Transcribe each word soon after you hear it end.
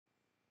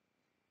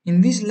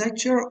In this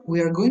lecture,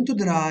 we are going to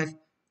derive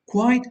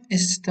quite a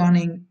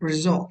stunning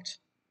result.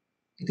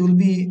 It will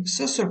be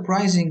so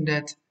surprising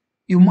that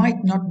you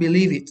might not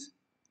believe it.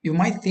 You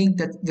might think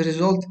that the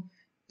result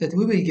that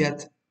we will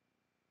get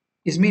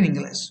is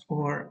meaningless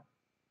or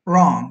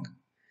wrong.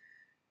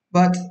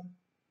 But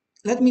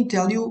let me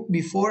tell you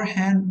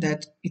beforehand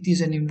that it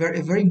is a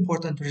very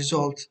important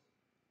result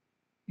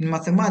in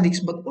mathematics,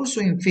 but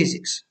also in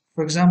physics.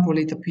 For example,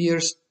 it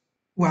appears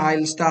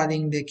while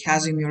studying the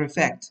Casimir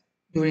effect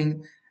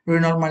during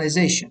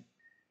renormalization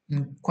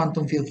in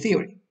quantum field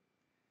theory.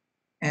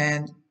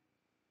 And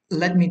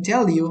let me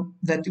tell you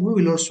that we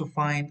will also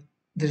find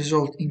the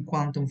result in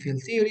quantum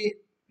field theory,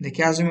 the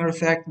Casimir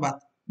effect, but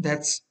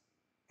that's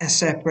a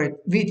separate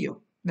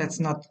video. That's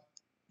not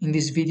in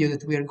this video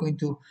that we are going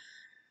to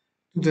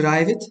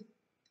derive it.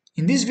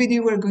 In this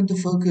video, we're going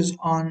to focus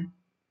on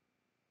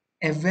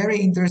a very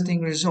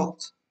interesting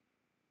result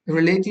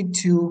related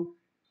to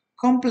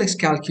complex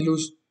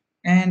calculus,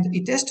 and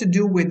it has to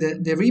do with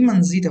the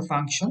Riemann zeta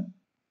function.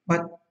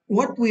 But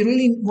what we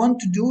really want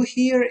to do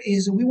here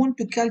is we want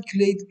to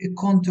calculate a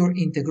contour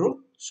integral.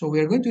 So we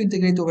are going to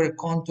integrate over a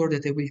contour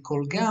that I will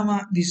call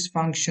gamma, this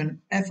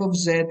function f of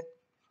z,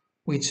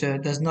 which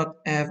does not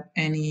have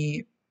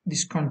any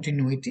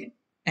discontinuity,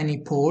 any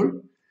pole,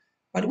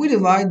 but we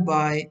divide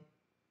by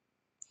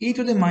e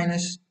to the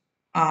minus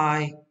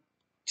I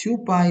 2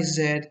 pi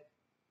z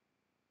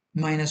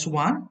minus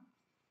 1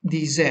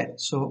 dz.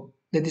 So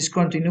the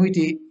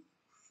discontinuity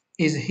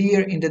is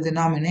here in the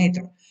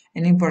denominator.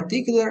 And in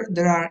particular,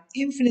 there are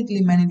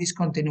infinitely many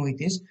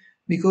discontinuities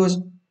because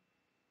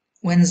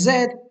when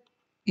z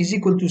is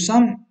equal to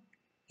some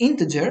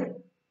integer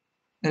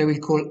that I will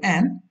call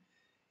n,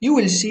 you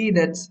will see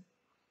that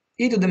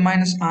e to the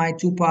minus I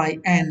 2 pi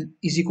n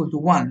is equal to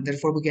 1.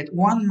 Therefore, we get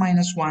 1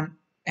 minus 1,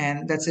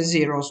 and that's a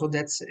 0, so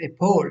that's a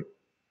pole.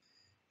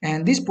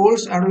 And these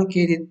poles are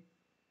located,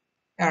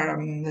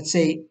 let's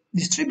say,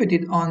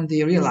 distributed on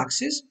the real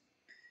axis,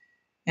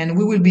 and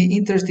we will be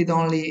interested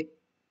only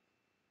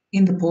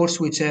in the poles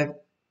which have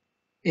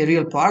a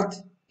real part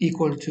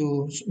equal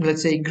to,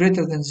 let's say,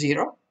 greater than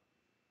 0.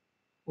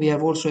 We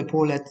have also a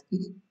pole at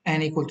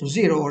n equal to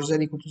 0 or z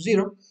equal to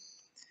 0.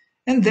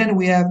 And then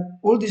we have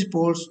all these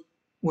poles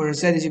where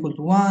z is equal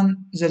to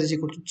 1, z is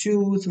equal to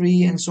 2,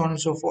 3, and so on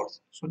and so forth.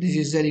 So this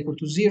is z equal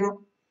to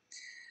 0.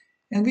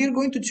 And we are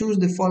going to choose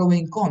the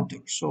following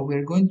contour. So we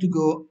are going to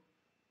go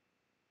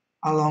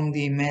along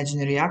the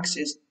imaginary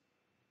axis,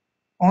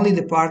 only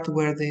the part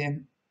where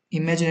the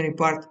imaginary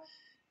part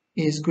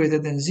is greater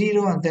than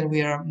 0, and then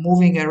we are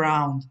moving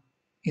around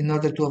in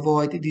order to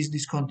avoid this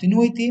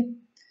discontinuity.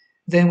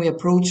 Then we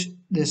approach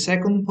the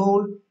second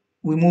pole,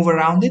 we move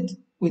around it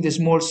with a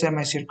small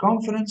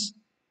semicircumference,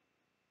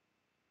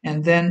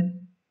 and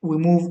then we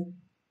move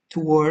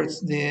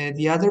towards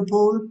the other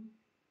pole,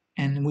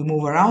 and we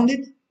move around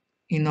it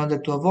in order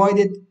to avoid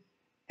it,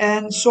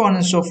 and so on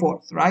and so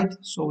forth, right?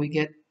 So we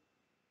get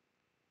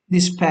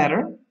this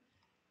pattern,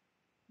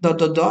 dot,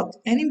 dot, dot,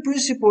 and in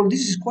principle,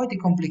 this is quite a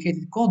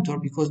complicated contour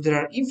because there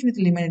are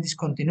infinitely many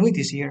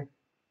discontinuities here.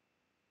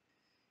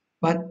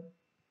 But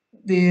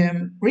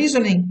the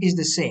reasoning is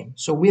the same.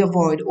 So we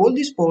avoid all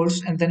these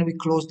poles and then we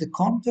close the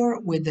contour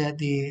with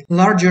the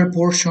larger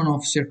portion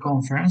of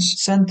circumference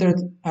centered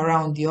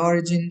around the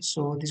origin.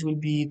 So this will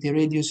be the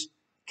radius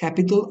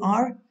capital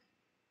R,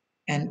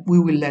 and we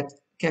will let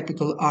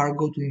capital R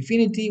go to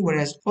infinity,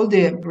 whereas all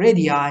the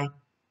radii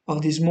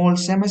of the small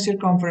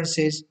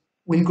semicircumferences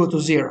will go to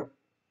 0.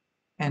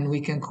 And we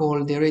can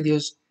call the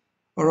radius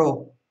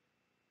rho.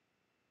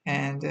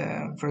 And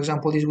for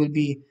example, this will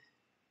be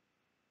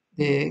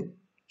the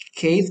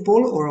kth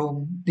pole,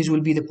 or this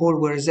will be the pole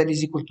where z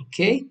is equal to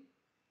k.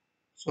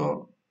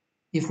 So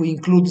if we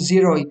include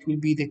 0, it will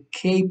be the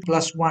k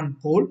plus 1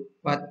 pole,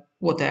 but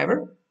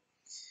whatever.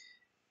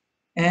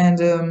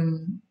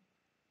 And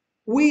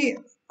we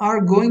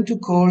are going to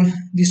call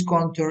this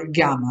contour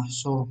gamma.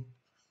 So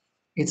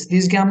it's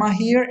this gamma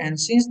here, and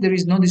since there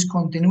is no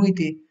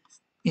discontinuity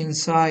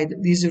inside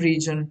this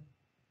region,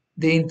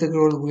 the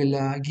integral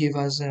will give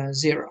us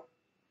 0.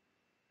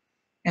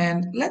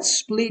 And let's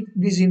split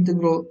this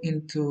integral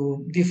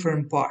into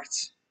different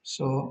parts.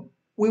 So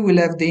we will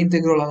have the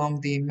integral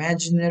along the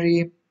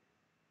imaginary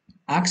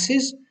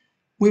axis.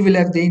 We will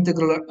have the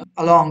integral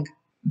along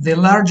the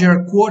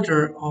larger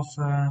quarter of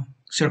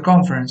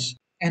circumference.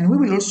 And we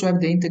will also have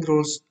the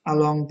integrals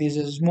along these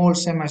small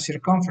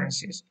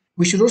semicircumferences.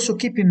 We should also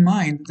keep in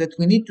mind that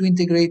we need to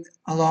integrate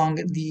along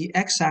the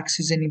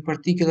x-axis, and in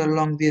particular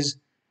along these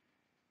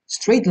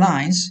straight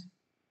lines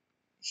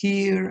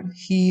here,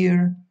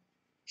 here,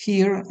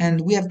 here,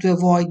 and we have to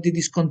avoid the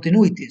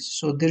discontinuities.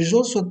 So there is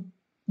also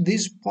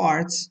these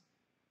parts,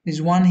 this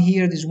one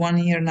here, this one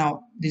here.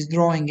 Now this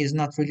drawing is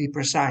not really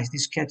precise,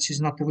 this sketch is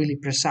not really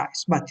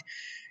precise, but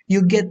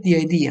you get the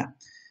idea.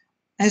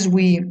 As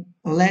we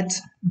let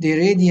the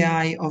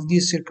radii of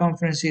these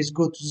circumferences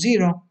go to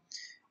 0,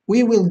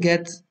 we will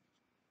get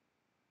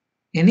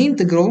an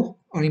integral,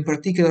 or in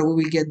particular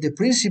we will get the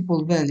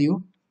principal value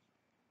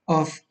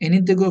of an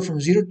integral from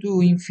 0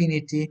 to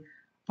infinity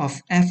of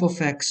f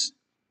of x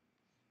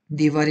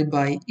divided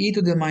by e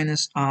to the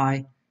minus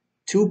I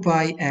 2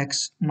 pi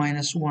x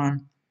minus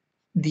 1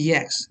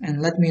 dx.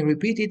 And let me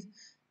repeat it.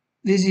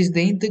 This is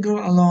the integral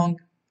along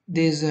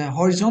these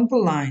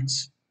horizontal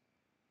lines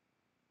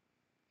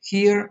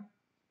here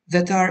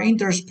that are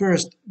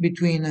interspersed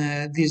between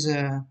these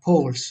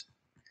poles.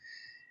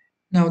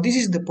 Now this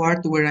is the part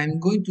where I'm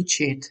going to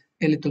cheat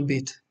a little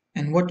bit.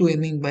 And what do I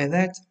mean by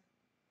that?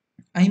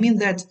 I mean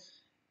that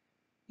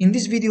in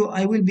this video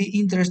I will be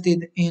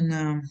interested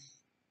in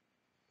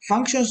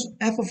functions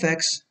f of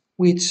x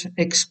which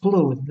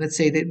explode. Let's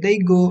say that they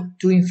go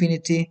to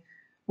infinity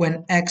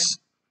when x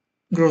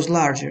grows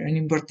larger, and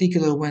in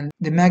particular when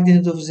the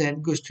magnitude of z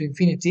goes to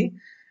infinity.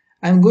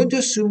 I'm going to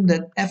assume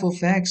that f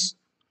of x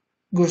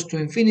goes to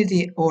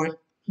infinity, or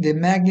the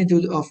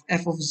magnitude of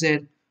f of z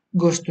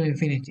goes to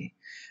infinity,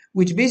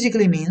 which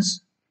basically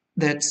means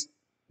that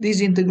this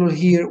integral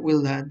here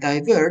will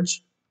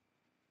diverge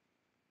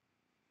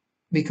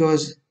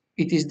because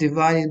it is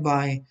divided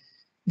by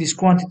this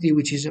quantity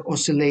which is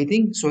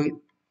oscillating.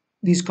 So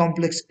this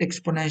complex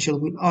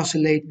exponential will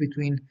oscillate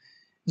between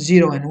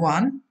 0 and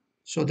 1.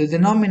 So the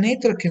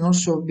denominator can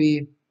also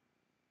be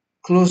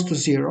close to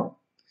 0.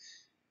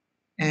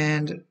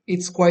 And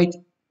it's quite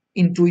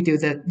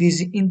intuitive that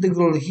this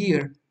integral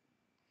here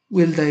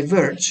will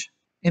diverge.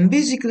 And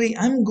basically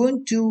I'm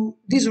going to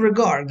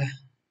disregard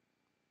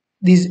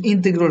this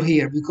integral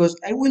here because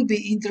I will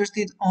be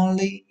interested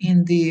only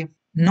in the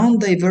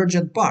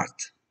non-divergent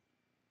part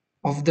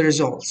of the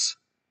results.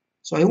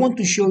 So I want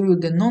to show you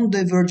the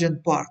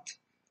non-divergent part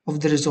of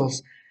the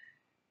results.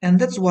 And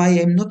that's why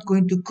I'm not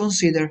going to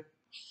consider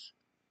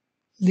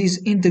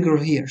this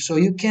integral here. So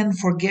you can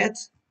forget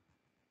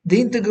the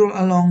integral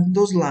along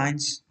those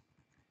lines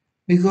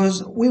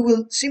because we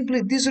will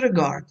simply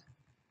disregard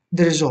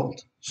the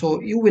result.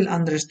 So you will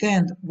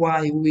understand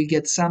why we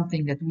get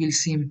something that will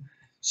seem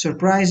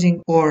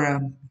surprising or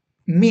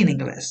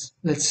meaningless,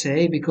 let's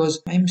say,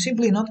 because I'm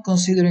simply not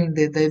considering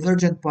the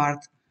divergent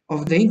part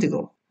of the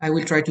integral. I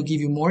will try to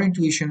give you more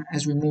intuition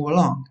as we move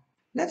along.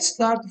 Let's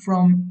start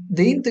from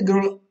the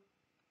integral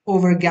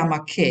over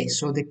gamma k,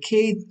 so the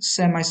kth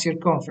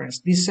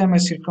semicircumference, this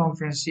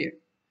semicircumference here.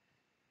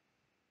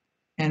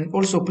 And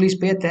also please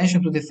pay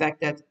attention to the fact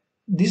that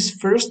this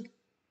first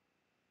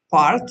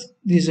part,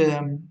 this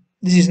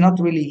is not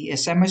really a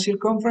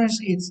semicircumference,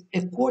 it's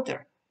a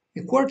quarter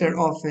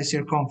of a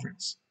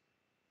circumference,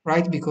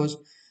 right? Because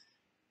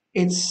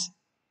it's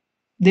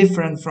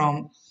different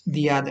from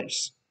the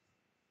others.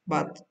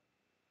 But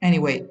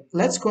anyway,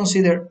 let's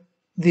consider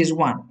this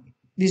one.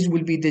 This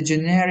will be the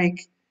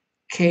generic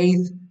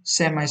kth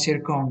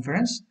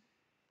semicircumference,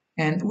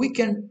 and we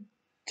can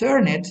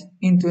turn it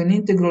into an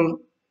integral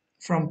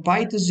from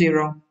pi to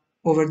 0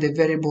 over the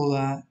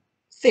variable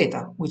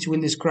theta, which will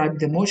describe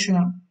the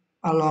motion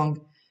along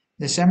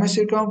the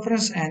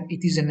semicircumference, and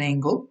it is an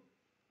angle.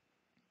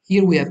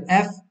 Here we have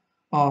f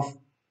of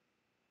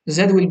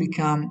z will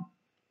become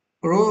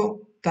rho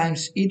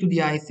times e to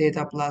the I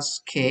theta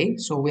plus k,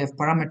 so we have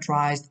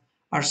parametrized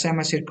our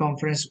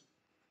semicircumference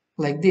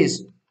like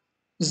this,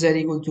 z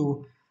equal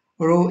to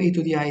rho e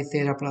to the I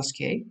theta plus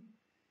k.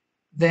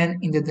 Then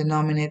in the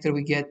denominator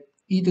we get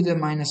e to the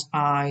minus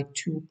I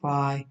 2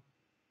 pi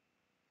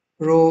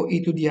rho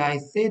e to the I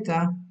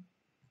theta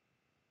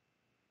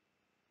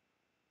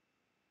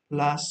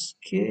plus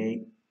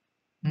k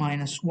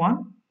minus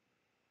 1.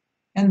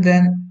 And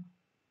then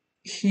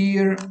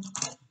here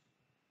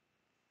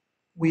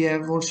we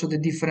have also the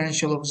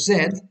differential of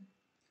z,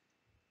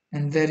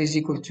 and that is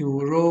equal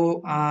to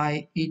rho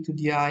I e to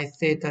the I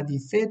theta d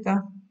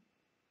theta.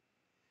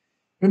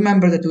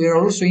 Remember that we are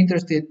also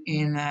interested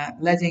in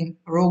letting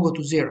rho go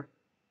to 0.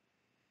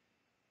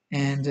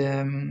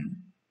 And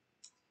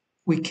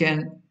we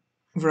can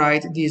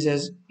write this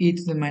as e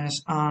to the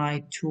minus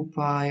I 2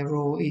 pi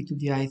rho e to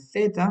the I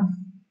theta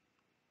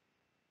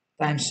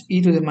times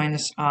e to the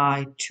minus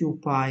I 2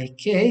 pi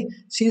k.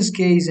 Since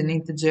k is an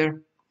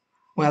integer,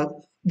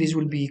 well, this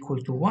will be equal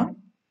to 1.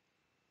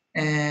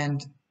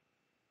 And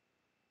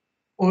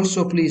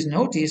also please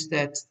notice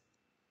that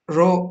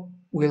rho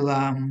will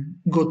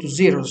go to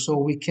 0, so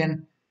we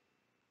can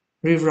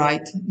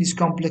rewrite this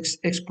complex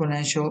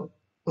exponential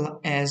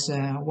as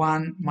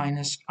 1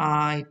 minus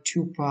I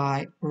 2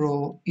 pi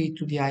rho e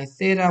to the I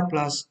theta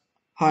plus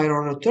higher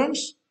order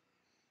terms,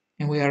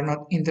 and we are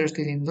not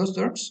interested in those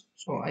terms,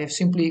 so I have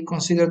simply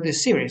considered the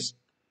series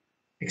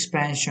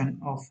expansion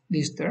of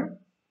this term.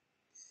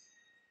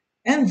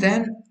 And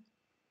then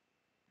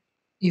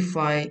if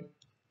I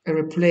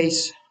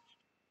replace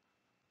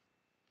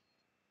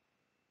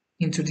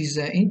into this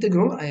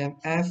integral, I have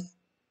f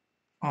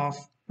of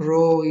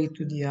rho e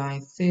to the I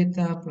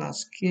theta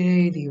plus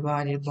k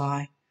divided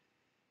by,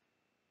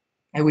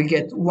 I will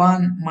get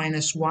 1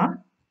 minus 1,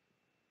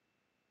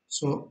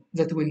 so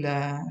that will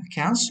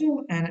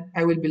cancel, and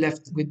I will be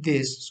left with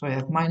this. So I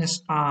have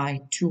minus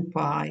I 2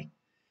 pi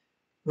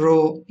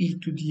rho e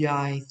to the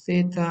I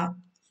theta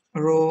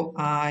rho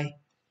I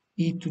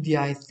e to the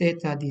I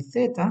theta d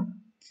theta.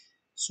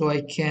 So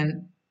I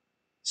can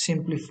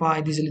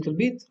simplify this a little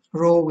bit.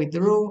 Rho with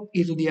rho,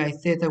 e to the I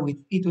theta with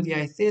e to the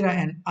I theta,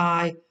 and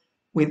I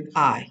with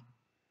I.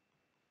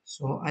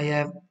 So I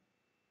have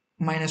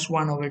minus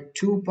 1 over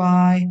 2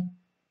 pi,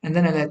 and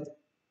then I let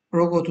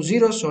rho go to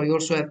 0, so I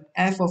also have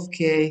f of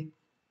k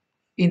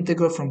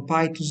integral from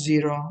pi to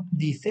 0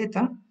 d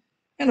theta,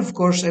 and of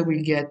course I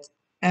will get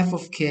f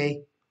of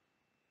k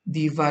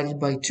divided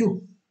by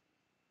 2,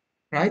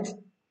 right?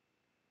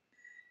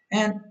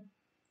 And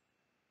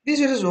this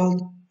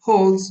result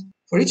holds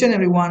for each and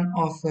every one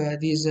of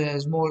these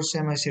small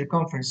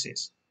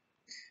semi-circumferences.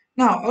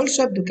 Now I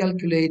also have to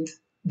calculate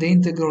the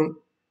integral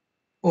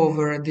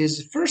over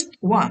this first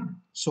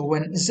one, so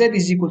when z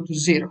is equal to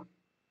 0.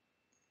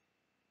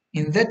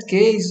 In that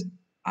case,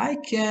 I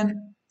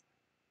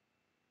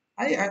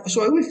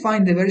will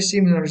find a very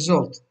similar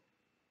result,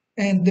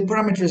 and the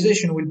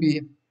parameterization will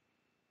be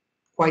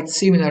quite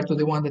similar to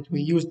the one that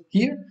we used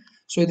here.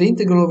 So the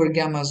integral over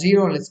gamma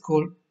 0, let's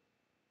call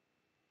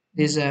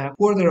this a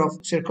quarter of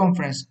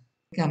circumference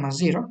gamma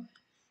 0.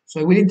 So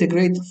I will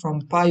integrate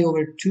from pi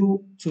over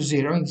 2 to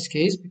 0 in this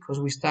case, because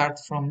we start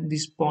from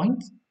this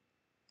point.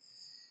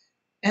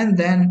 And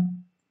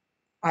then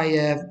I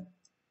have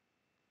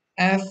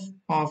f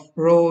of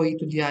rho e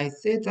to the I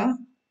theta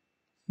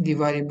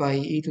divided by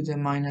e to the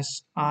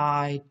minus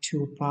I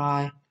 2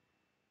 pi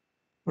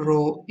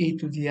rho e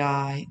to the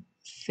I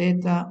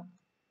theta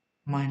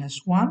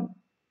minus 1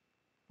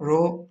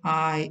 rho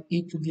I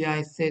e to the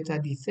I theta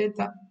d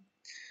theta.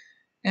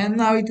 And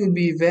now it will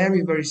be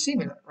very, very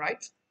similar,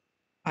 right?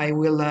 I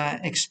will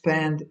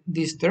expand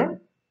this term.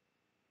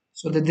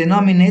 So the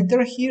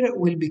denominator here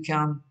will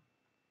become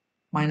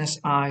minus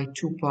I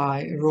 2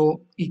 pi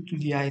rho e to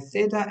the I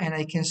theta, and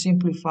I can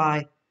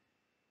simplify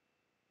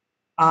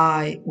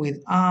I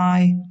with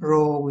I,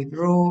 rho with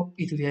rho,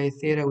 e to the I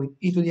theta with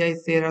e to the I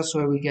theta, so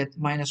I will get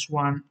minus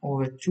 1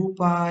 over 2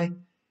 pi,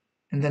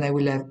 and then I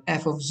will have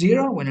f of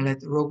 0 when I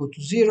let rho go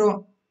to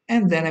 0,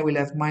 and then I will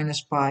have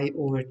minus pi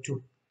over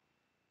 2.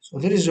 So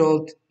the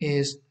result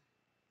is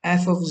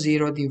f of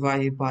 0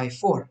 divided by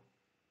 4,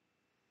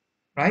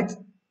 right?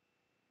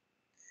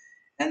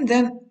 And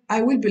then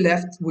I will be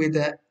left with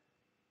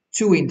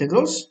two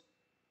integrals.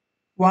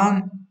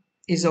 One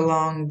is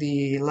along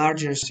the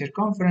larger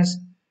circumference.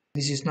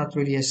 This is not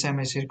really a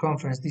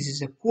semi-circumference, this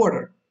is a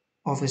quarter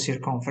of a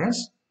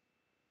circumference,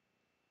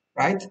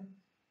 right?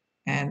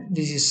 And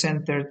this is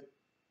centered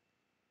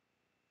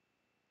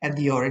at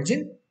the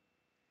origin.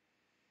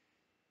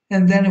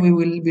 And then we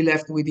will be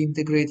left with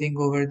integrating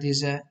over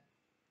this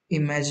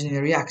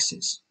imaginary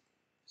axis.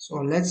 So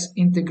let's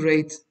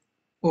integrate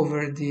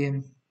over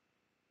the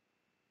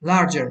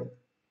larger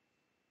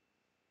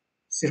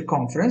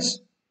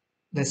circumference.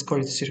 Let's call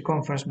it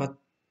circumference, but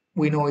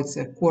we know it's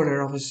a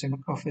quarter of a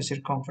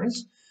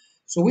circumference.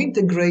 So we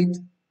integrate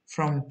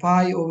from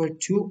pi over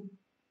 2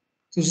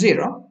 to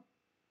 0.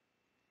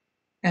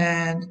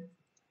 And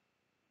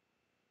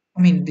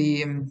I mean,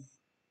 the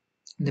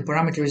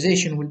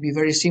parameterization will be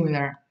very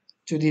similar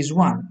to this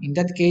one. In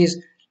that case,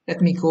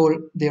 let me call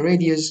the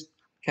radius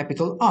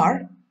capital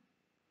R,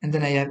 and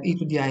then I have e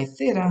to the I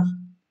theta.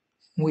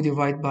 We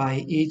divide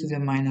by e to the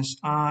minus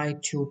I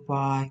 2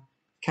 pi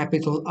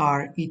capital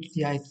R e to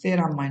the I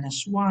theta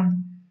minus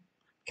 1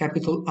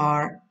 capital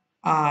R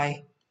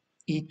I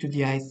e to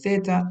the I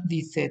theta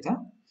d theta.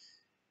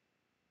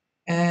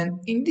 And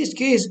in this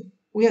case,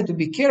 we have to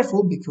be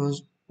careful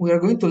because we are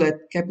going to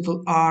let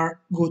capital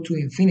R go to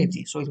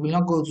infinity. So it will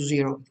not go to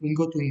 0, it will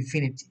go to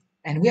infinity.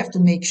 And we have to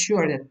make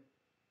sure that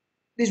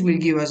this will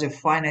give us a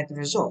finite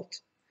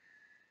result.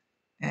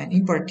 And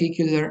in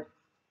particular,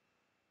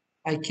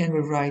 I can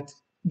rewrite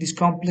this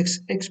complex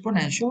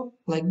exponential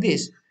like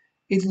this.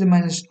 E to the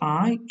minus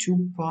I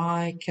 2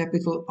 pi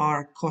capital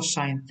R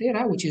cosine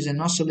theta, which is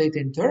an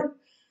oscillating term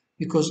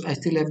because I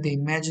still have the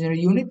imaginary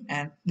unit,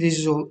 and this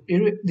is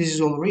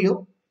all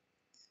real.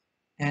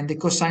 And the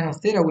cosine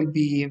of theta will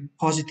be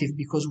positive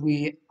because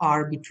we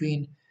are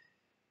between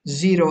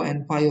 0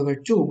 and pi over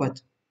 2,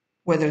 but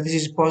whether this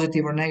is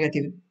positive or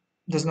negative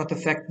does not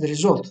affect the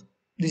result.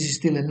 This is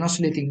still an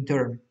oscillating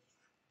term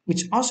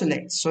which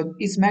oscillates, so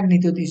its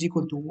magnitude is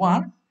equal to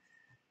 1,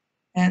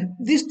 and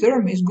this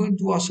term is going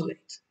to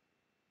oscillate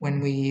when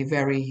we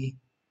vary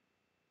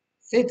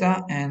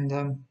theta,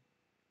 and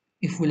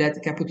if we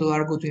let capital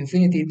R go to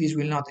infinity, this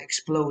will not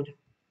explode.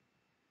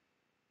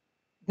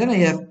 Then I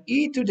have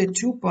e to the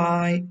 2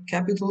 pi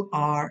capital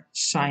R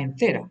sine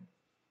theta.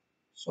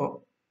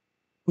 So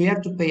we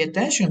have to pay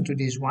attention to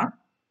this one,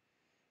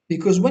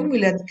 because when we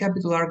let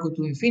capital R go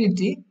to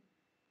infinity,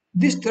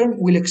 this term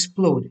will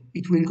explode.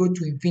 It will go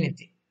to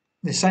infinity.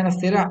 The sine of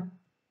theta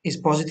is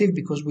positive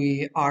because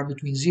we are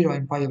between 0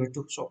 and pi over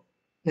 2. So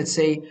let's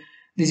say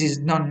this is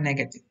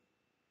non-negative.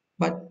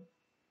 But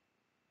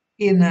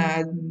in,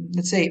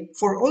 let's say,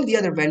 for all the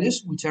other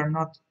values, which are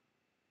not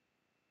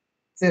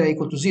theta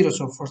equal to 0,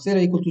 so for theta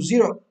equal to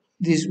 0,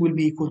 this will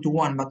be equal to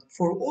 1. But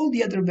for all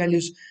the other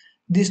values,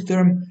 this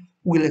term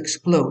will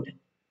explode,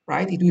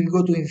 right? It will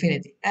go to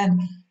infinity. And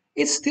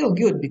it's still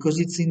good because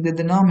it's in the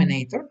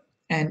denominator.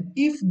 And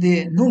if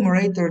the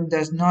numerator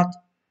does not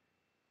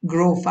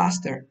grow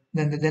faster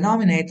than the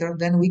denominator,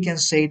 then we can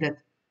say that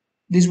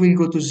this will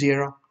go to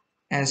 0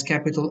 as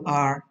capital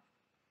R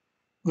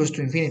goes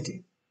to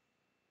infinity,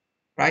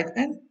 right?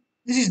 And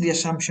this is the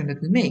assumption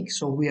that we make.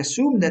 So we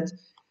assume that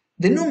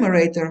the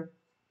numerator,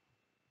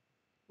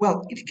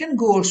 well, it can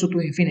go also to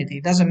infinity,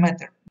 it doesn't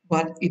matter,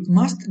 but it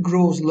must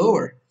grow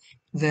slower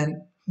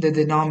than the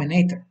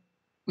denominator,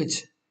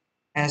 which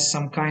has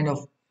some kind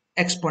of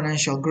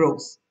exponential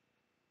growth.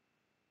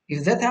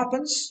 If that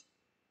happens,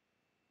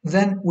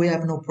 then we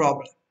have no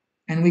problem,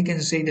 and we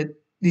can say that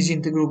this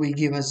integral will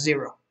give us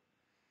 0.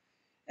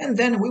 And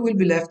then we will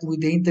be left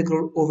with the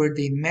integral over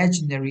the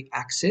imaginary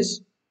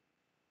axis,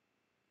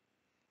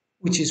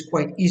 which is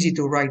quite easy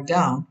to write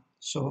down.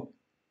 So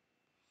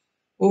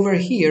over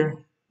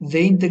here,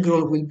 the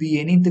integral will be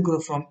an integral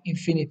from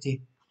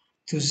infinity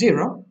to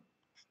 0,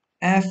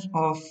 f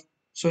of,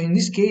 so in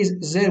this case,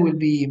 z will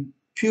be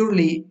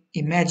purely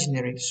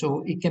imaginary,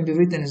 so it can be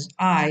written as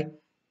I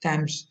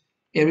times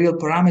a real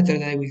parameter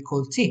that I will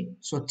call t.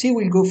 So t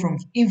will go from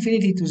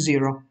infinity to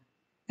 0,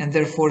 and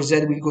therefore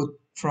z will go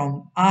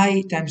from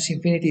I times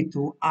infinity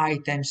to I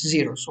times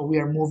 0. So we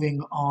are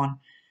moving on,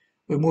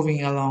 we're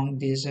moving along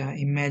this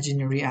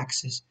imaginary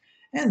axis.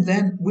 And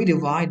then we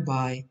divide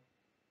by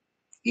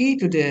e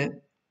to the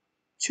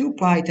 2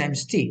 pi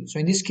times t. So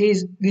in this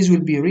case, this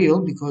will be real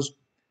because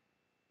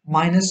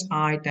minus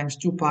I times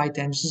 2 pi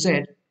times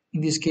z,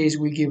 in this case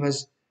will give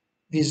us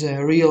this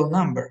real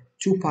number,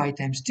 2 pi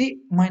times t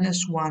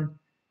minus 1,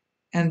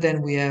 and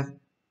then we have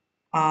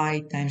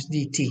I times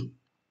dt,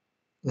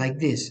 like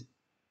this.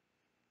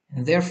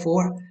 And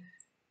therefore,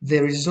 the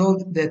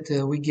result that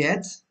we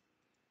get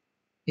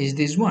is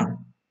this one.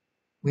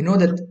 We know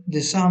that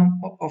the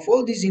sum of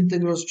all these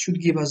integrals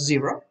should give us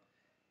 0,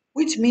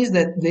 which means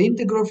that the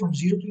integral from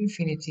 0 to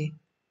infinity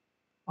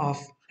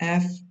of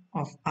f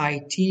of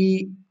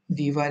it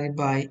divided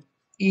by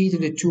e to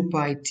the 2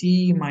 pi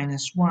t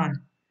minus 1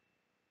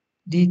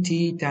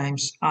 dt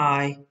times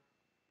I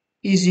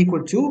is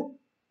equal to,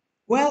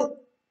 well,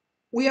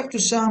 we have to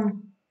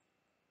sum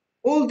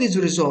all these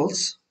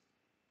results,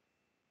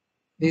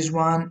 this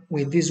one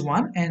with this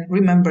one, and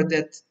remember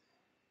that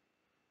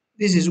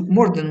this is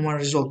more than one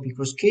result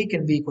because k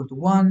can be equal to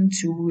 1,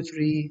 2,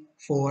 3,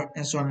 4,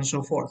 and so on and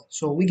so forth.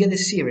 So we get a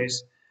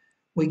series.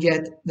 We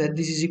get that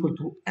this is equal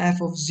to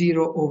f of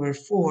 0 over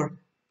 4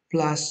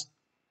 plus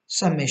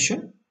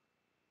summation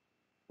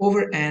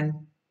over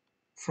n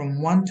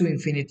from 1 to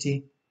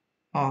infinity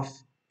of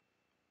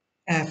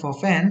f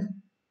of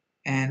n,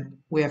 and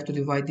we have to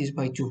divide this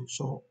by 2.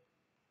 So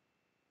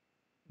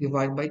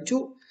divide by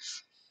 2,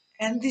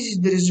 and this is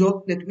the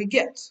result that we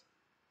get.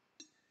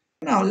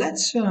 Now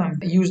let's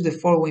use the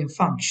following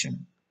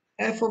function,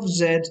 f of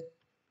z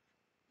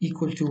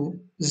equal to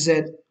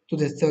z to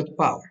the third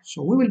power.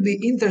 So we will be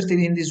interested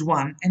in this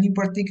one, and in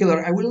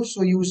particular I will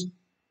also use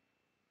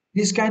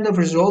this kind of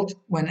result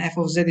when f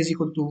of z is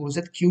equal to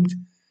z cubed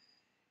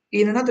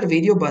in another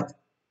video, but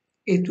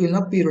it will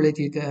not be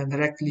related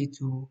directly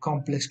to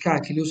complex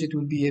calculus. It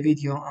will be a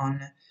video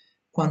on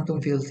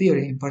quantum field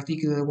theory, in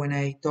particular when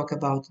I talk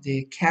about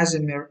the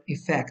Casimir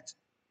effect,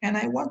 and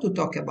I want to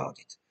talk about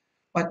it.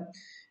 But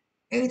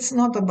it's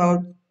not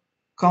about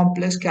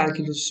complex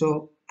calculus,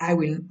 so I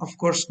will of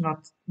course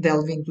not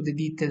delve into the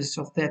details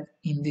of that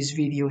in this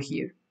video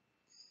here.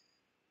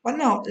 But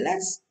now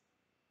let's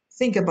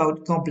think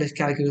about complex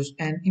calculus,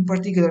 and in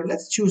particular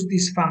let's choose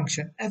this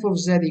function f of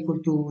z equal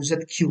to z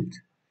cubed,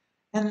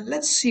 and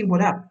let's see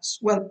what happens.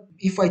 Well,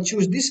 if I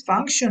choose this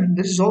function,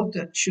 the result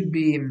should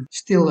be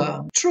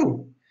still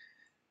true,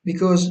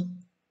 because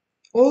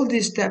all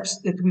these steps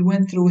that we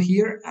went through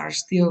here are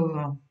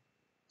still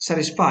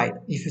satisfied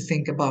if you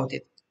think about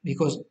it.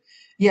 Because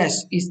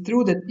yes, it's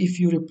true that if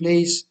you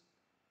replace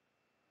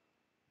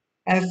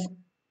f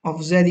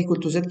of z equal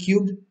to z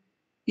cubed,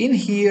 in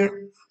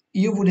here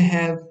you would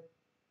have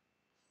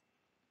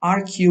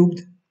r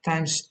cubed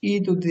times e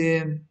to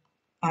the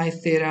I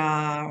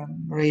theta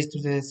raised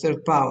to the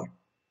third power,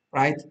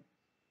 right?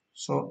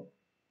 So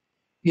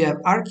you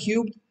have r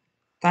cubed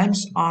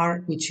times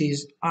r, which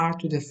is r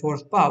to the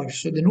fourth power.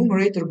 So the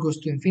numerator goes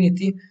to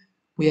infinity.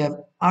 We have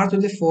r to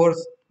the fourth,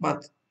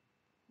 but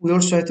we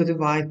also have to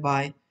divide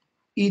by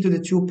e to the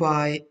 2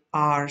 pi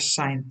r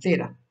sine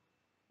theta,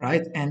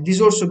 right? And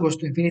this also goes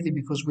to infinity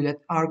because we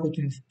let r go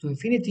to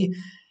infinity,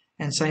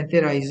 and sine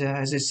theta is,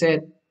 as I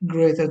said,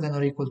 greater than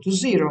or equal to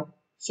 0.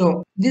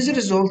 So this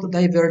result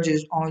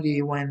diverges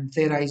only when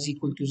theta is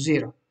equal to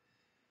 0.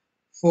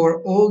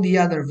 For all the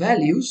other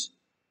values,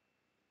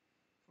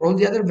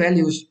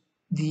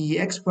 the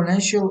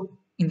exponential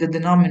in the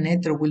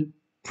denominator will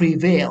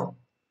prevail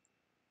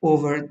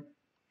over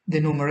the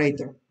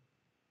numerator.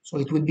 So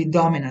it will be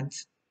dominant.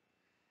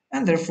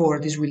 And therefore,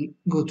 this will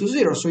go to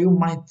 0. So you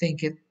might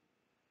think it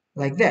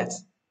like that.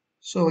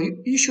 So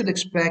you should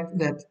expect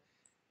that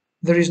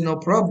there is no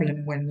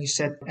problem when we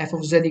set f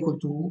of z equal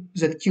to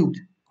z cubed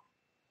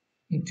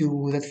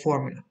into that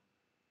formula.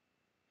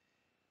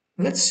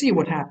 Let's see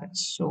what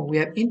happens. So we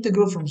have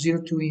integral from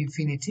 0 to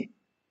infinity.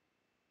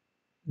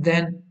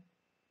 Then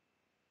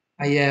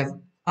I have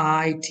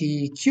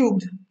it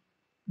cubed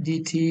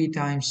dt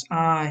times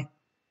I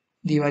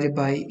divided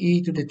by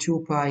e to the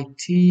 2 pi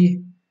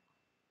t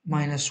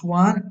minus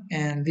 1,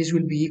 and this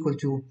will be equal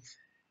to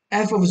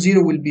f of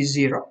 0 will be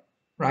 0,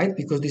 right?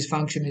 Because this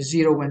function is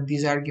 0 when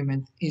this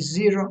argument is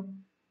 0,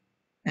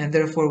 and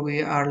therefore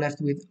we are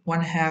left with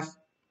 1/2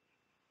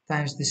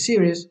 times the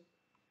series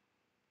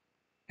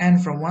n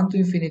from 1 to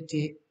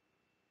infinity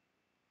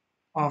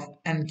of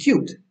n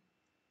cubed,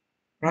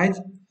 right?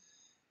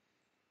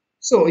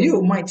 So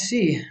you might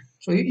see,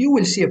 so you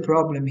will see a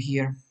problem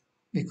here,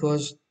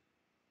 because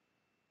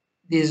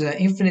this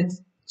infinite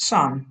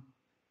sum,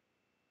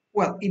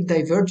 well, it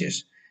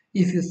diverges.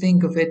 If you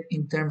think of it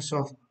in terms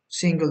of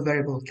single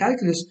variable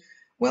calculus,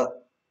 well,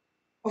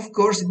 of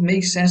course, it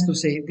makes sense to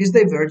say this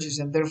diverges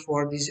and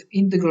therefore this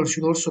integral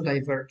should also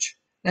diverge.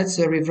 Let's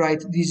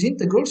rewrite this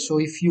integral. So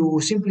if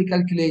you simply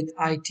calculate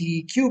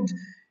it cubed,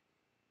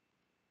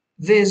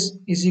 this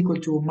is equal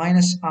to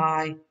minus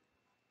I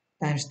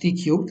times t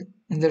cubed,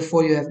 and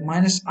therefore you have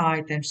minus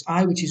I times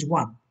I, which is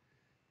 1.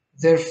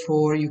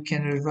 Therefore, you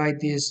can rewrite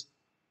this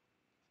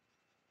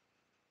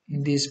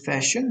in this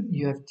fashion.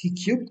 You have t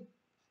cubed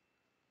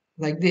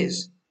like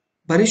this.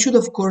 But you should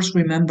of course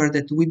remember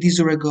that we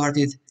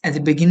disregarded at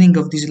the beginning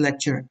of this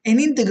lecture an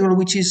integral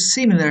which is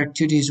similar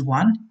to this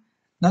one,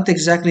 not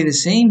exactly the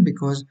same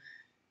because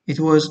it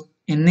was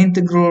an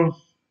integral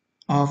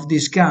of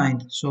this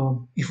kind.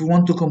 So if we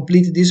want to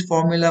complete this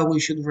formula, we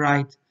should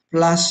write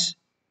plus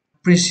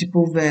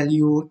principal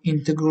value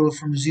integral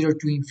from 0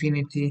 to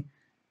infinity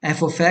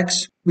f of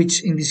x,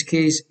 which in this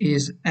case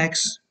is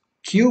x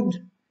cubed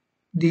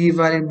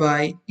divided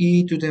by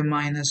e to the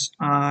minus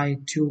I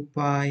 2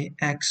 pi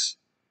x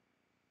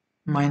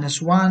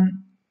minus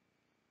 1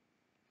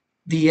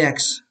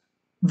 dx,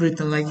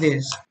 written like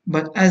this.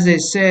 But as I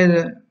said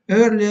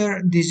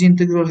earlier, this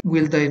integral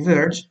will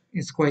diverge.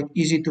 It's quite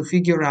easy to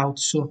figure out,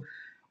 so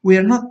we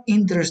are not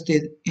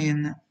interested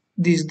in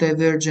this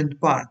divergent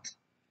part.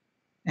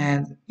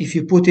 And if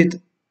you put it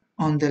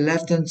on the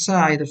left hand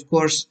side, of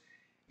course,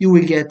 you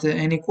will get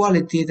an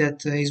equality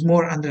that is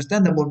more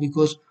understandable,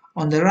 because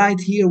on the right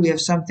here we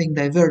have something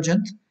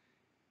divergent.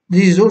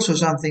 This is also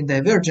something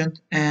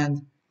divergent,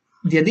 and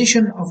the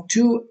addition of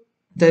two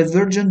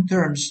divergent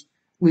terms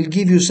will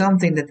give you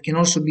something that can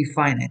also be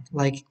finite,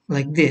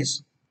 like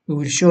this. We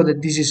will show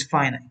that this is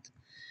finite.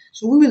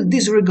 So we will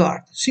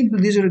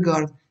simply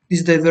disregard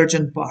this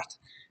divergent part.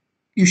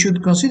 You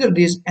should consider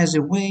this as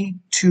a way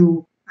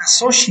to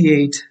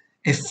associate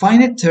a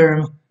finite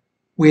term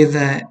with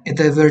a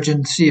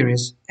divergent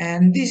series,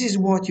 and this is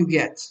what you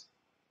get.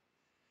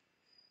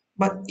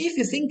 But if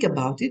you think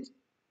about it,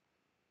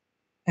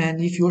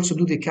 and if you also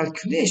do the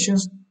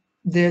calculations,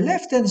 the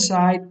left-hand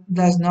side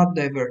does not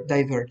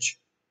diverge.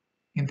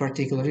 In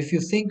particular, if you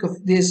think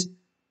of this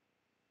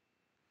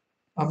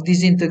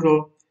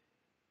integral,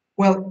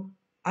 well,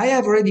 I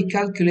have already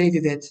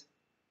calculated it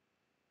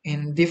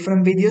in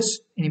different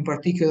videos, and in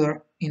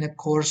particular in a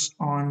course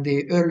on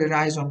the early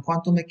rise on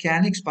quantum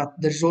mechanics, but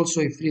there's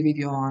also a free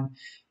video on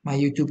my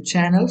YouTube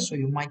channel, so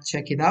you might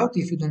check it out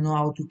if you don't know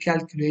how to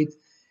calculate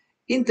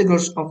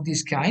integrals of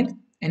this kind.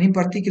 And in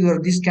particular,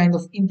 this kind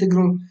of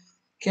integral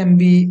can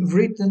be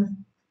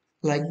written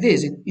like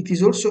this. It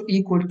is also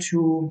equal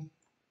to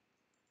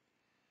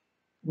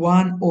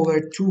 1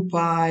 over 2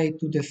 pi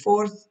to the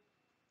fourth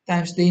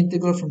times the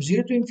integral from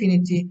 0 to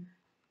infinity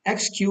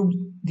x cubed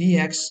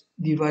dx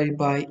divided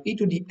by e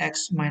to the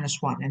x minus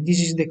 1. And this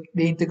is the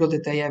integral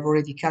that I have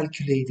already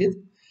calculated.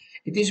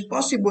 It is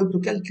possible to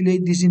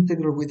calculate this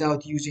integral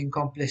without using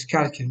complex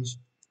calculus.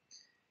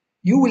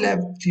 You will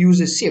have to use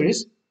a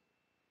series.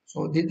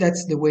 So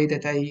that's the way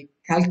that I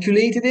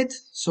calculated it.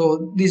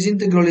 So this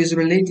integral is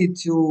related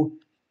to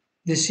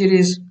the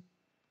series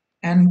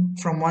n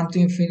from 1 to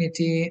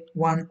infinity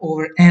 1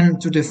 over n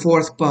to the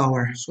fourth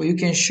power. So you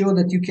can show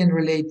that you can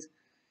relate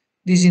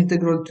this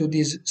integral to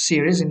this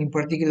series, and in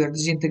particular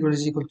this integral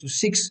is equal to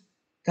 6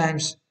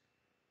 times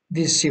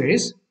this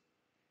series,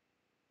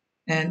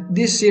 and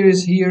this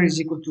series here is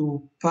equal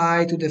to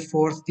pi to the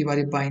fourth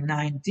divided by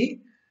 90,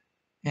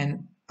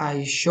 and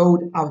I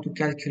showed how to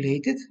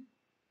calculate it,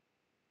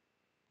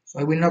 so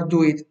I will not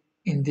do it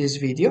in this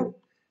video,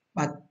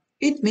 but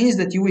it means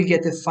that you will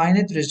get a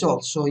finite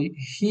result. So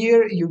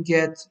here you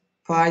get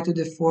pi to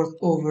the fourth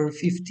over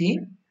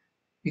 15,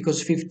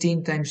 because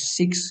 15 times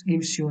 6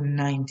 gives you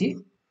 90,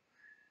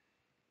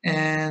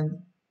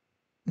 and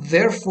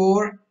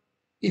therefore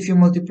if you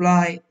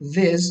multiply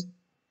this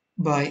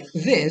by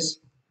this,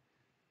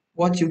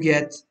 what you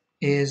get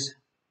is,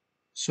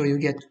 so you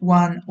get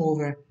 1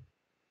 over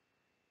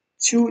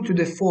 2 to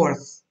the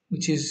fourth,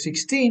 which is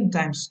 16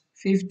 times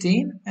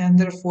 15, and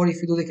therefore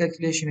if you do the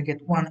calculation you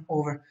get 1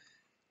 over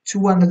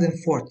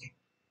 240,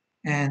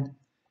 and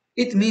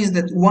it means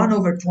that 1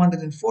 over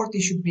 240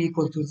 should be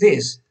equal to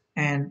this.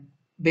 And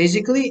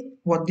basically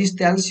what this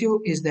tells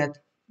you is that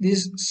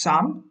this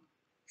sum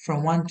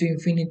from 1 to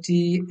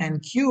infinity n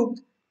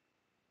cubed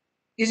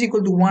is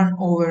equal to 1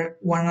 over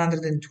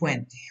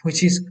 120,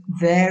 which is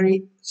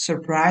very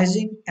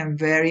surprising and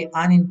very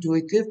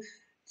unintuitive.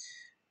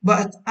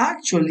 But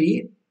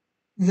actually,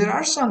 there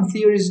are some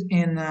theories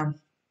in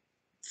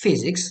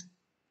physics,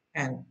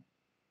 and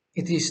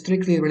it is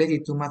strictly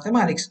related to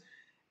mathematics.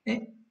 eh,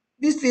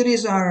 these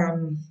theories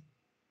are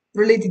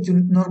related to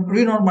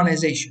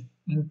renormalization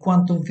in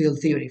quantum field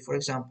theory, for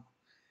example.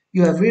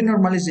 You have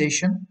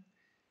renormalization,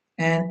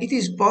 and it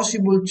is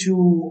possible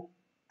to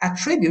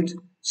attribute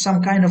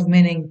some kind of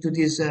meaning to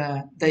this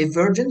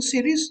divergent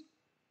series,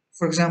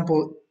 for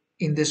example,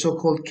 in the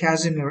so-called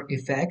Casimir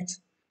effect.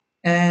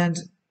 And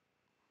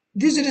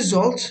this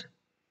result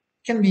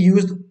can be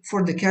used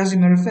for the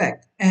Casimir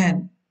effect.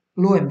 And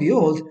lo and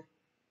behold,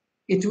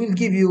 it will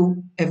give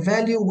you a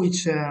value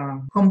which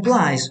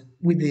complies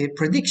with the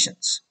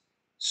predictions.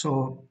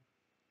 So,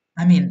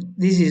 I mean,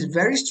 this is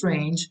very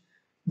strange,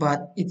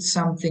 but it's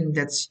something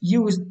that's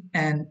used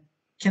and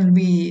can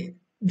be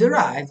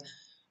derived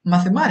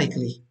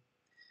mathematically.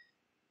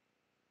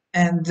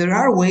 And there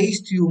are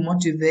ways to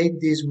motivate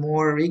this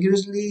more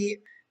rigorously.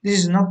 This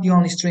is not the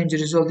only strange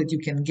result that you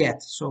can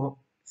get. So,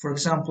 for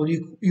example,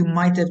 you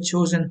might have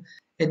chosen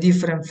a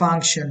different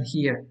function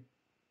here.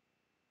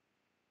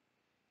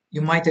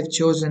 You might have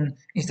chosen,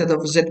 instead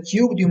of z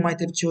cubed, you might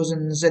have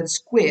chosen z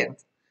squared.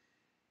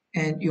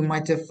 And you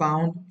might have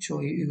found,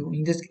 so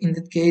in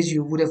that case,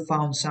 you would have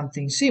found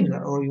something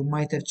similar, or you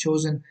might have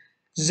chosen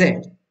z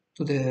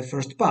to the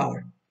first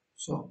power.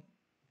 So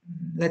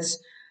let's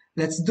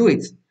do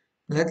it.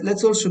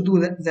 Let's also do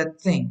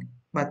that thing.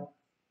 But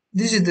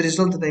this is the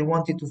result that I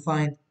wanted to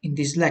find in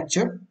this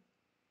lecture,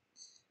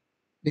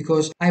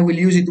 because I will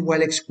use it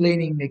while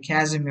explaining the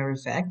Casimir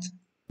effect.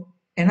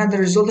 Another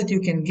result that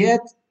you can get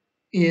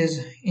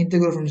is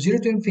integral from 0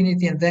 to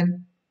infinity, and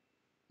then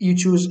you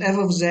choose f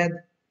of z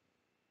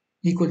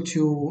equal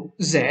to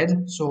z.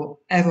 So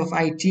f of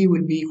it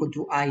will be equal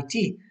to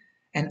it,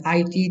 and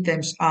it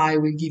times I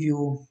will give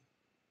you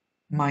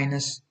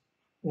minus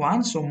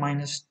 1, so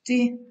minus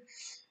t,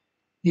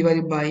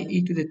 divided by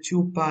e to the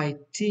 2 pi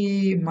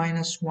t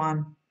minus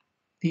 1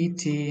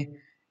 dt,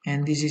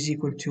 and this is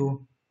equal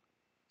to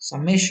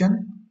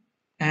summation,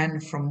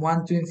 and from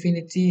 1 to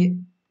infinity,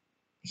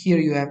 here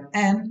you have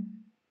n,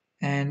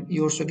 and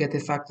you also get a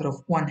factor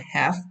of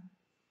 1/2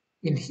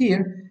 in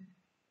here,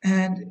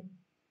 and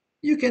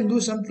you can do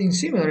something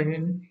similar. I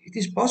mean, it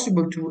is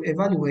possible to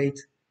evaluate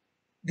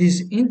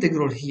this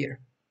integral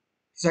here.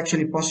 It's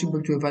actually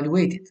possible to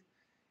evaluate it.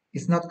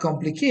 It's not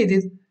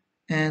complicated,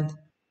 and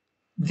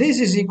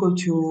this is equal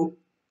to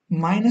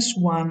minus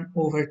 1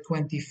 over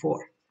 24,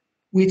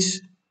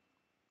 which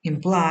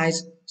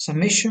implies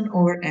summation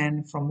over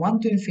n from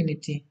 1 to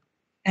infinity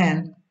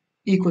n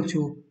equal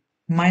to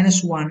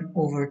minus 1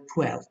 over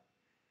 12,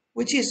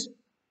 which is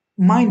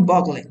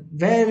mind-boggling,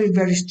 very,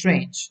 very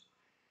strange.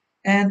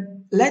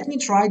 And let me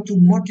try to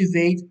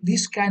motivate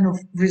this kind of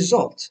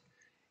result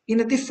in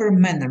a different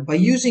manner by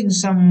using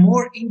some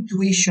more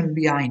intuition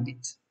behind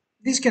it.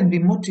 This can be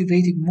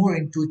motivated more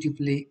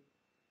intuitively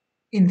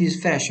in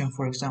this fashion,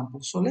 for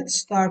example. So let's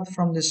start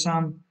from the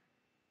sum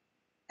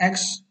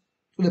x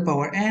to the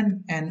power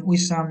n, and we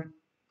sum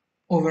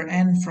over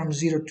n from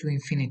 0 to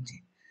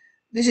infinity.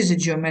 This is a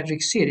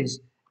geometric series,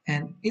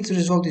 and its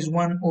result is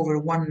 1 over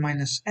 1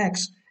 minus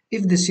x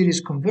if the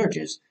series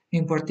converges,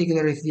 in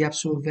particular if the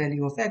absolute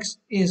value of x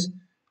is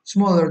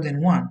smaller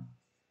than 1,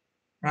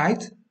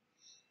 right?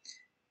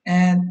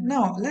 And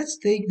now let's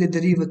take the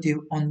derivative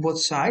on both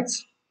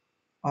sides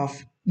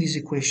of this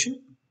equation.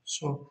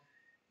 So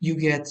you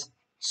get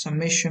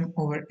summation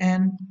over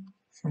n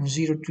from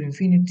 0 to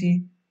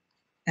infinity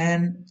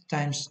n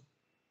times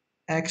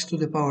x to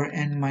the power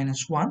n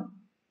minus 1.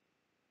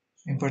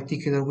 In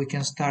particular, we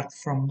can start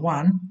from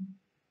 1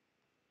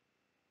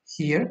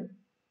 here,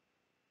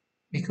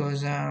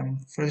 because,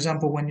 for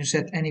example, when you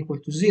set n equal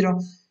to 0,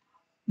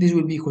 this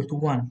will be equal to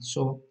 1.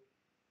 So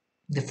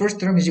the first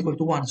term is equal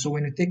to 1. So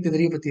when you take the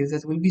derivative,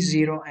 that will be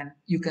 0, and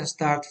you can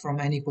start from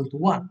n equal to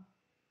 1.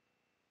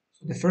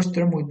 So the first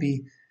term will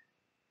be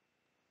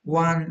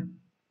 1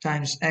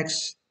 times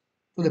x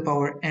to the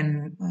power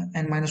n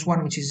minus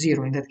 1, which is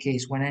 0 in that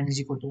case, when n is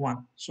equal to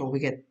 1. So we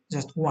get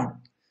just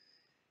 1.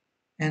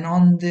 And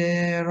on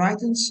the right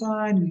hand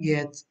side, we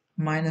get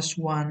minus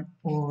 1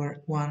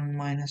 over 1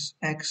 minus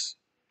x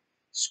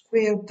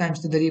squared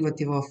times the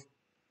derivative of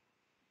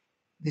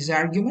this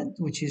argument,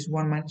 which is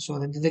 1 minus, so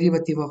the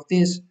derivative of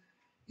this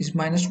is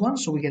minus 1,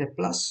 so we get a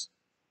plus.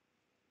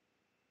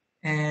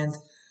 And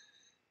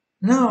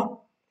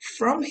now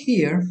from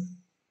here,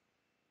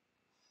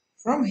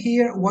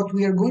 what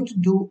we are going to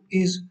do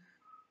is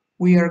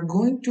we are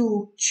going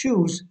to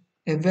choose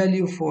a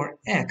value for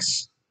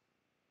x,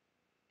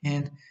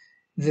 and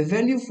the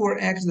value for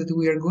x that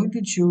we are going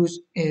to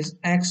choose is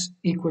x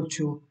equal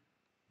to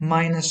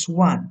minus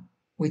 1,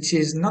 which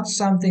is not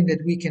something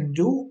that we can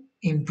do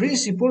in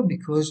principle,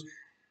 because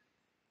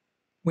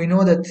we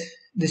know that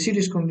the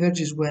series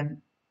converges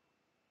when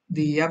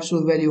the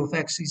absolute value of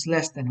x is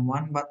less than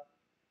 1, but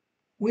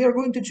we are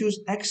going to choose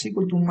x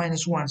equal to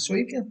minus 1. So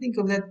you can think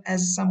of that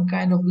as some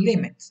kind of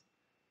limit.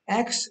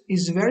 X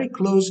is very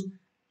close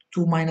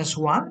to minus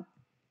 1,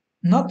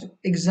 not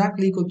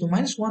exactly equal to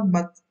minus 1,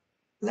 but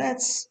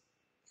let's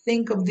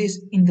think of this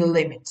in the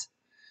limit.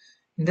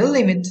 In the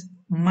limit,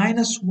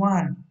 minus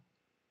 1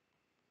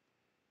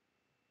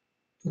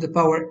 to the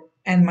power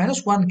n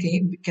minus 1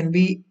 can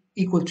be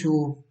equal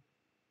to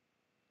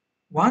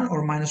 1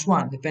 or minus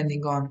 1,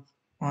 depending on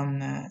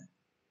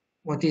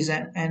what is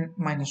n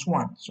minus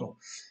 1. So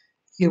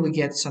here we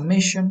get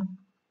summation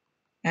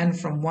n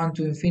from 1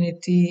 to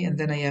infinity, and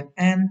then I have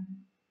n,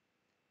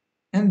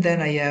 and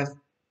then I have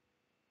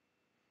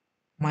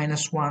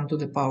minus 1 to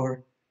the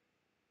power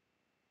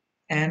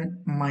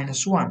n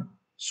minus 1.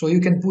 So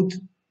you can put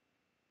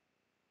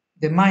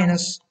the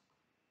minus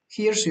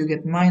here, so you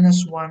get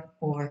minus 1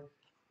 over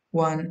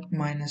 1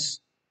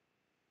 minus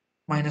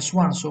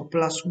 1, so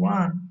plus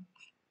 1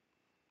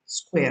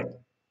 squared.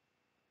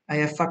 I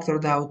have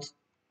factored out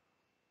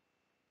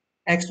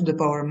x to the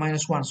power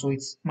minus 1, so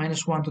it's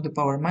minus 1 to the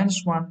power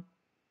minus 1.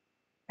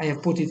 I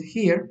have put it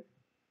here,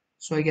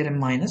 so I get a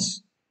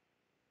minus.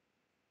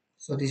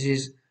 So this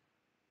is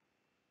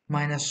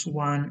minus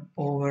 1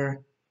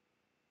 over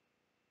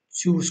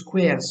 2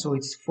 squared, so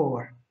it's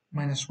 4,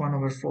 minus 1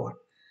 over 4.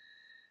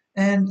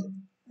 And,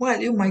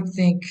 well, you might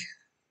think,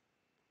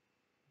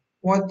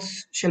 what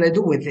shall I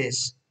do with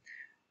this?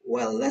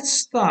 Well, let's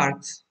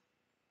start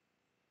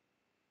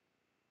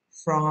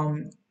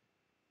from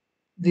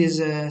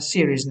this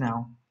series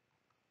now.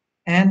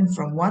 N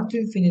from 1 to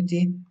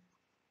infinity,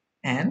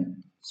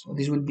 n. So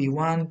this will be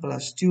 1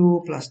 plus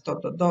 2 plus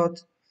dot dot dot,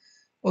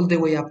 all the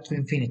way up to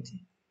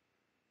infinity.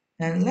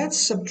 And let's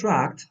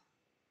subtract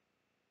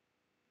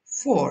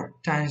 4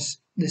 times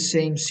the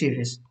same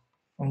series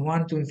from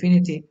 1 to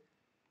infinity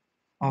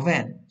of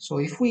n. So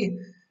if we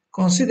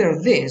consider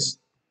this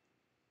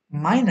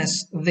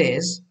minus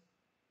this,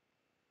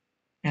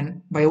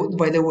 and by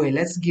the way,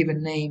 let's give a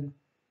name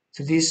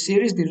to this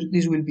series.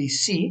 This will be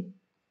c,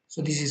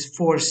 so this is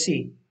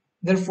 4c.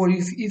 Therefore,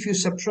 if you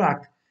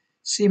subtract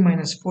c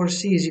minus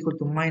 4c is equal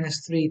to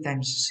minus 3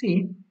 times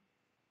c,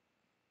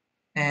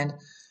 and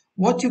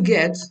what you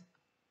get,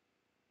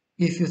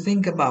 if you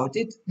think about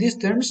it, these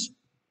terms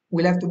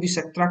will have to be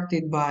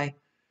subtracted by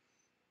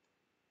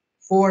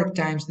 4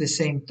 times the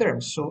same term.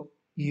 So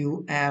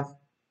you have,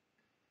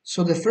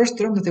 so the first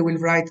term that I will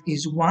write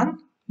is 1,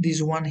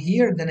 this one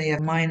here, then I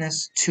have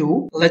minus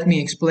 2. Let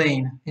me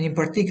explain, and in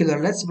particular,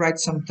 let's write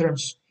some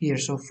terms here.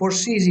 So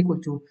 4c is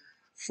equal to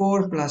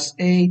 4 plus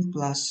 8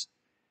 plus,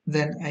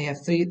 then I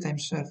have 3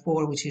 times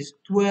 4, which is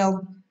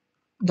 12,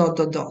 dot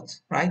dot dot,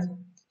 right?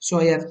 So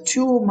I have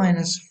 2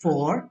 minus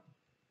 4,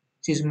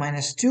 which is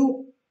minus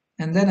 2,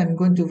 and then I'm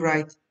going to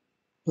write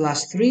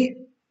plus 3,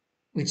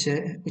 which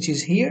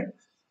is here,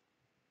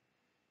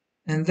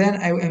 and then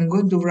I am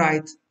going to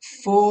write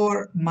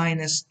 4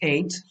 minus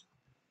 8,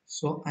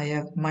 so I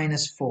have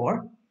minus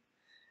 4,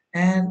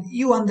 and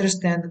you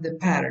understand the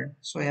pattern.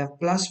 So I have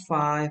plus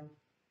 5,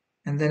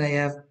 and then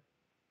I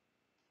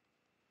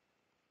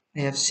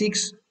have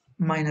 6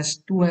 minus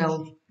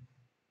 12,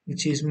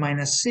 which is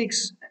minus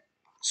 6,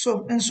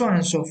 so and so on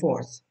and so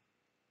forth.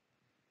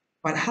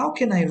 But how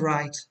can I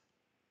write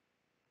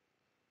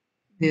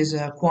this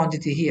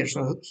quantity here?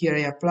 So here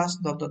I have plus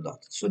dot dot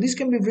dot. So this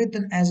can be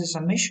written as a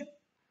summation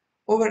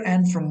over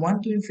n from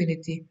 1 to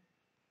infinity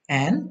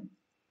n,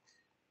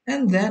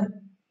 and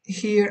then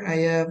here I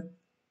have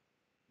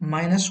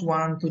minus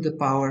 1 to the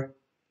power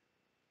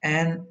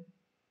n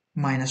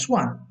minus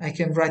 1. I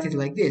can write it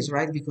like this,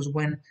 right? Because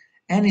when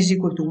n is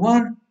equal to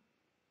 1,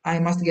 I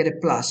must get a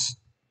plus.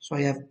 So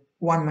I have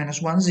 1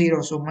 minus 1,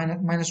 0, so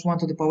minus 1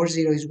 to the power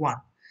 0 is 1.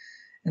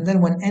 And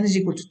then when n is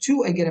equal to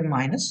 2, I get a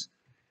minus,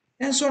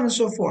 and so on and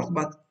so forth.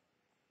 But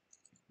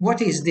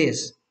what is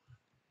this?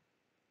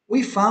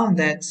 We found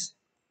that,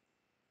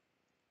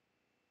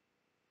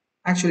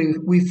 actually,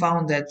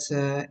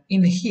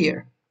 in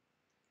here,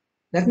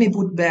 let me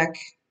put back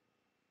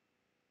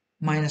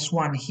minus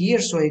 1 here,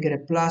 so I get a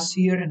plus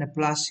here and a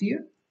plus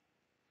here.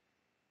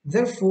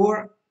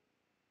 Therefore,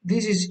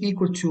 this is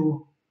equal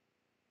to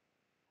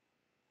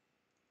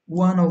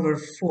 1 over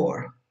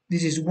 4.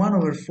 This is 1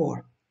 over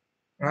 4,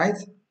 right?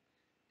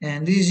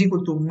 And this is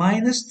equal to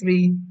minus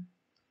 3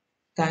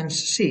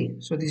 times c.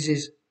 So this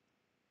is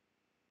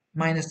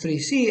minus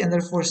 3c, and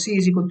therefore c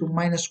is equal to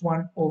minus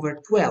 1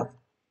 over 12,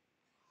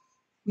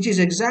 which is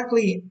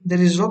exactly the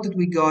result that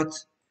we got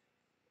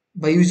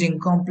by using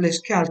complex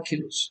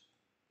calculus.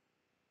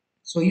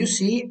 So you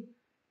see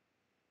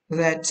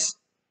that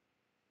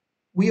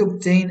we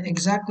obtain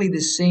exactly the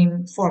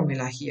same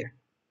formula here,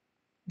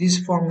 this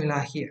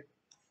formula here.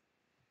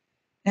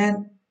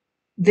 And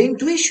the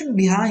intuition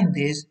behind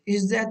this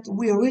is that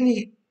we are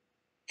really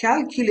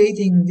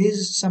calculating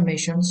these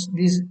summations,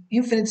 these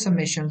infinite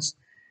summations,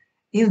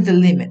 in the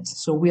limit.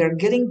 So we are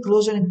getting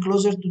closer and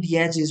closer to the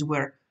edges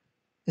where,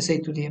 let's say,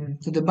 to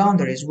the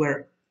boundaries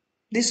where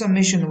this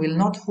summation will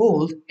not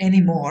hold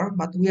anymore,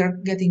 but we are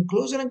getting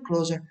closer and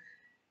closer,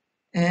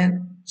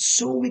 and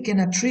so we can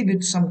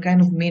attribute some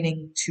kind of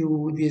meaning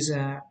to this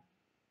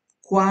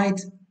quite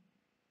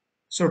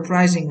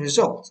surprising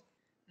result.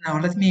 Now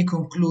let me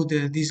conclude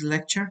this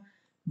lecture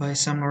by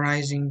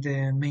summarizing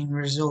the main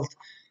result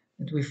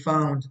that we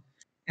found,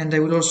 and I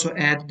will also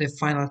add the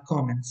final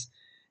comments.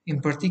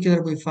 In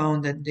particular, we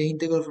found that the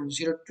integral from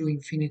 0 to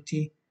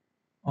infinity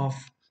of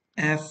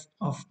f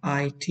of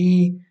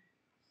it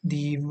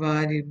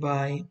divided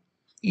by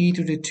e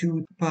to the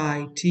 2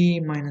 pi t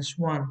minus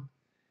 1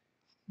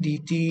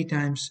 dt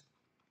times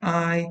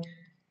I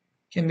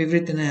can be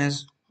written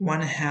as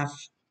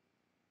 1/2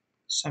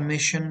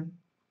 summation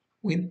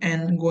with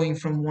n going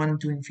from 1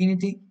 to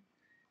infinity,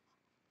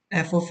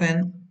 f of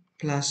n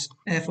plus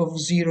f of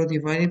 0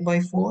 divided by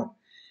 4.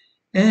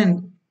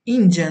 And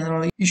in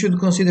general, you should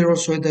consider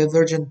also a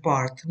divergent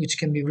part, which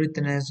can be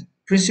written as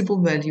principal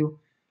value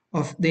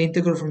of the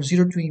integral from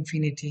 0 to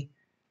infinity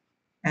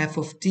f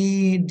of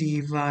t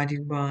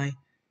divided by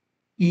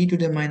e to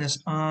the minus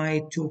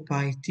I 2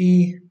 pi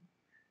t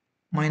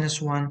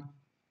minus 1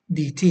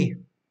 dt.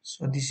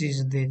 So this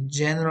is the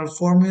general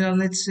formula,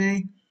 let's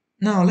say.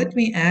 Now let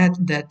me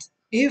add that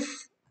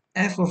if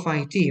f of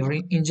it, or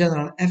in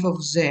general f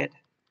of z,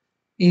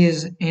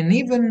 is an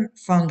even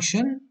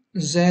function,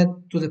 z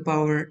to the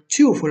power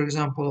 2, for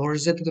example, or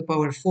z to the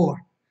power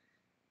 4,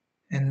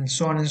 and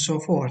so on and so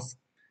forth.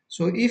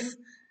 So if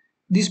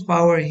this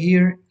power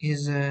here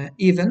is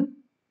even,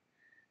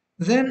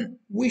 then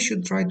we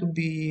should try to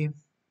be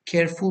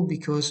careful,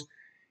 because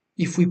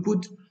if we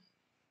put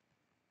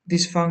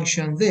this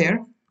function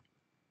there,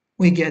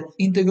 we get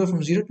integral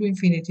from 0 to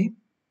infinity,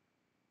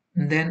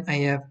 and then I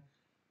have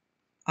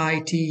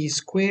it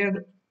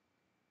squared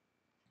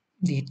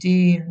dt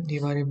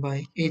divided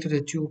by a to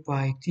the 2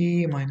 pi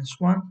t minus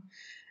 1.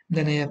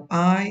 Then I have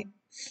I,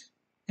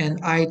 and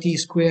it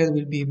squared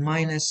will be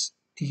minus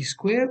t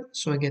squared,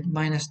 so I get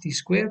minus t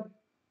squared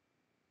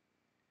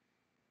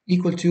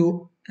equal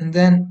to, and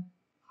then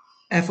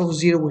f of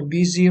 0 will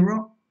be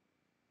 0,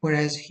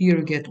 whereas here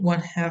you get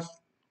 1/2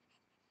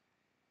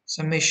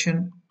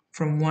 summation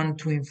from 1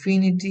 to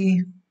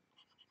infinity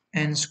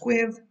n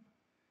squared,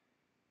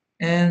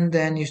 and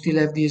then you still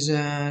have this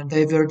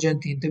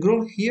divergent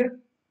integral here.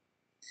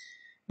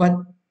 But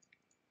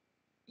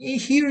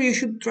here you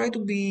should try to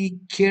be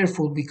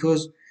careful,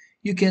 because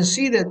you can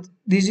see that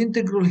this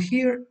integral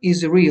here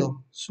is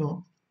real,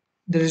 so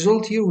the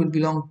result here will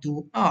belong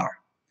to r,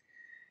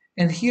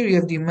 and here you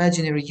have the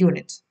imaginary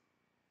unit,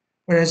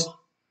 whereas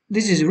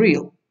this is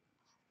real,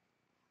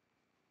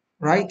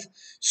 right?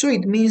 So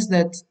it means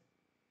that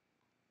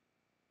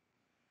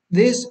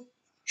this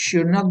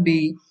should not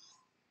be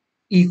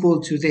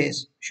equal to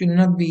this, should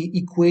not be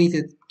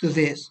equated to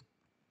this.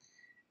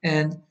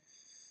 And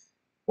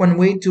one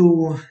way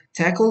to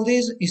tackle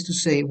this is to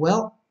say,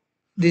 well,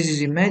 this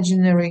is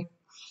imaginary,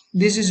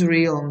 this is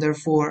real, and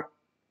therefore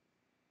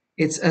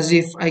it's as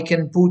if I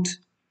can put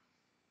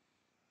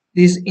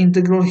this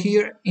integral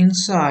here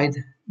inside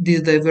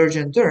this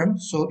divergent term.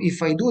 So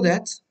if I do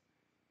that,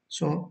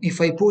 so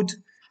if I put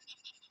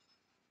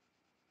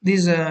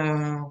this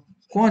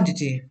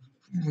quantity,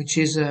 which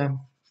is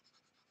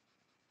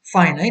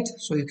finite,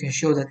 so you can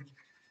show that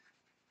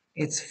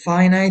it's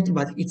finite,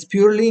 but it's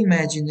purely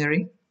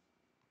imaginary.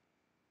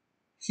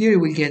 Here you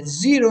will get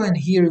 0, and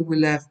here you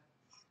will have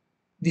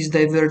this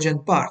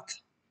divergent part.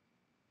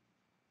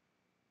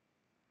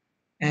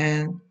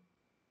 And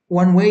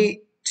one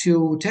way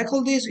to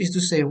tackle this is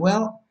to say,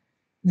 well,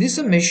 this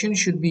summation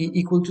should be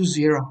equal to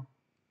 0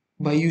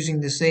 by using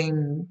the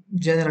same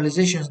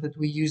generalizations that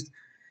we used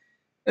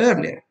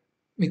earlier,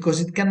 because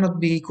it cannot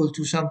be equal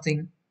to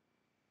something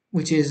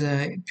which is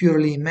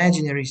purely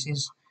imaginary,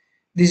 since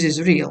this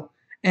is real.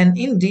 And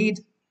indeed,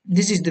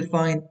 this is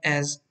defined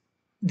as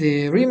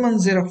the Riemann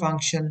zero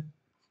function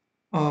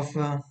of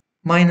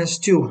minus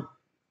 2.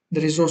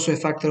 There is also a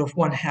factor of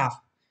 1/2,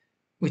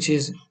 which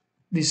is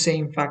the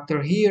same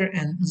factor here,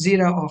 and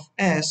 0 of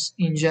s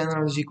in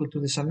general is equal to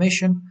the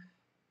summation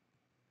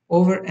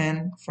over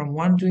n from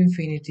 1 to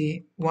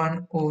infinity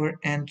 1 over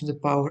n to the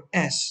power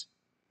s.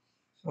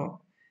 So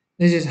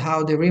this is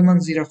how the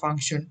Riemann zero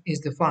function is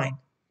defined.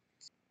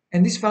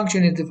 And this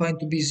function is defined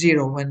to be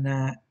 0 when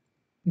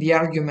the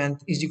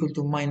argument is equal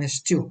to minus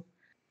 2.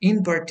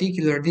 In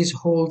particular, this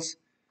holds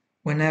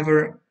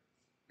whenever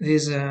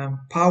this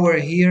power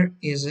here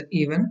is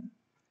even.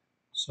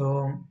 So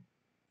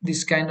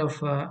this kind of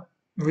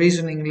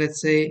reasoning,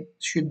 let's say,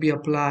 should be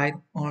applied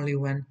only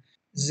when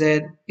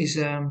z is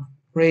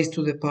raised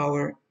to the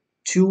power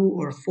 2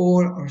 or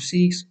 4 or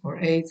 6 or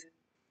 8,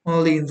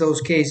 only in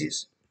those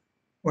cases.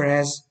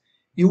 Whereas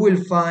you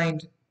will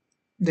find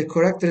the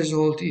correct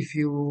result if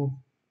you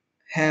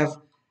have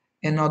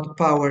an odd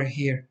power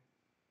here.